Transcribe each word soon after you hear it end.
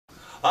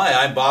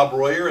Hi, I'm Bob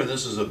Royer, and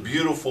this is a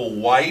beautiful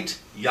white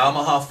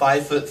Yamaha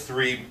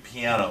 5'3"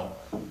 piano.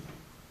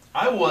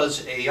 I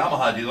was a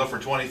Yamaha dealer for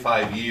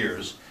 25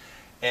 years,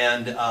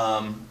 and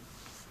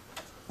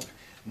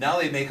now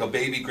they make a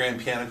baby grand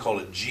piano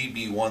called a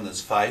GB1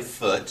 that's 5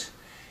 foot,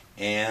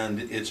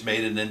 and it's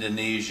made in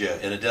Indonesia,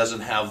 and it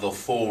doesn't have the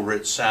full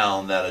rich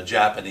sound that a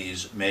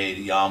Japanese-made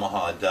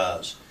Yamaha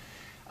does.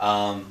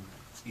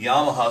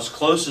 Yamaha's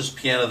closest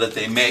piano that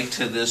they make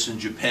to this in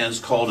Japan is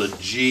called a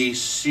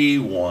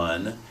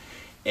GC1,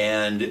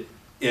 and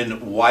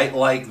in white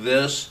like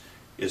this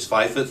is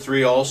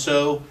 5'3"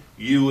 also.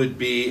 You would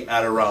be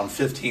at around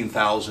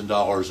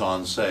 $15,000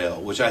 on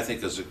sale, which I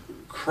think is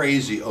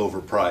crazy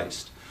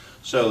overpriced.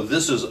 So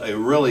this is a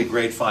really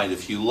great find.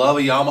 If you love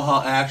a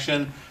Yamaha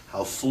action,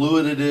 how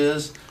fluid it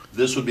is,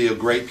 this would be a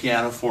great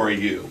piano for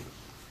you.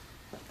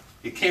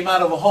 It came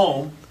out of a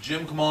home.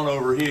 Jim, come on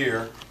over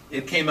here.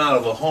 It came out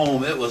of a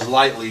home. It was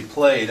lightly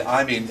played.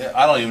 I mean,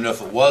 I don't even know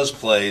if it was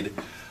played.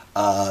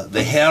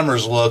 The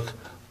hammers look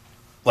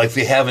like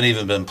they haven't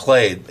even been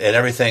played, and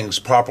everything's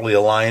properly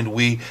aligned.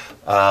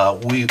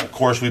 Of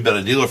course, we've been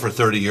a dealer for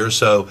 30 years,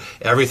 so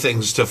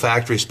everything's to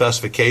factory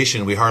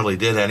specification. We hardly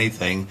did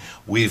anything.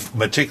 We've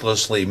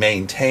meticulously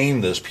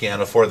maintained this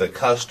piano for the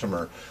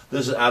customer.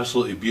 This is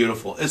absolutely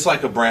beautiful. It's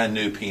like a brand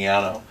new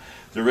piano.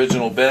 The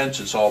original bench,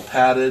 it's all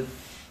padded.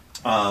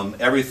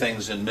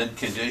 Everything's in mint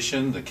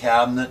condition. The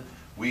cabinet,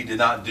 we did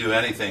not do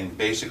anything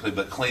basically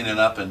but clean it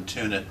up and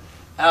tune it.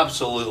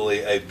 Absolutely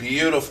a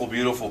beautiful,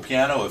 beautiful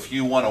piano. If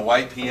you want a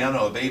white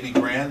piano, a baby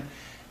grand,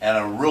 and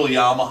a real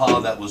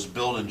Yamaha that was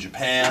built in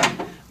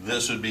Japan,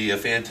 this would be a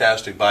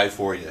fantastic buy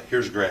for you.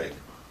 Here's Greg.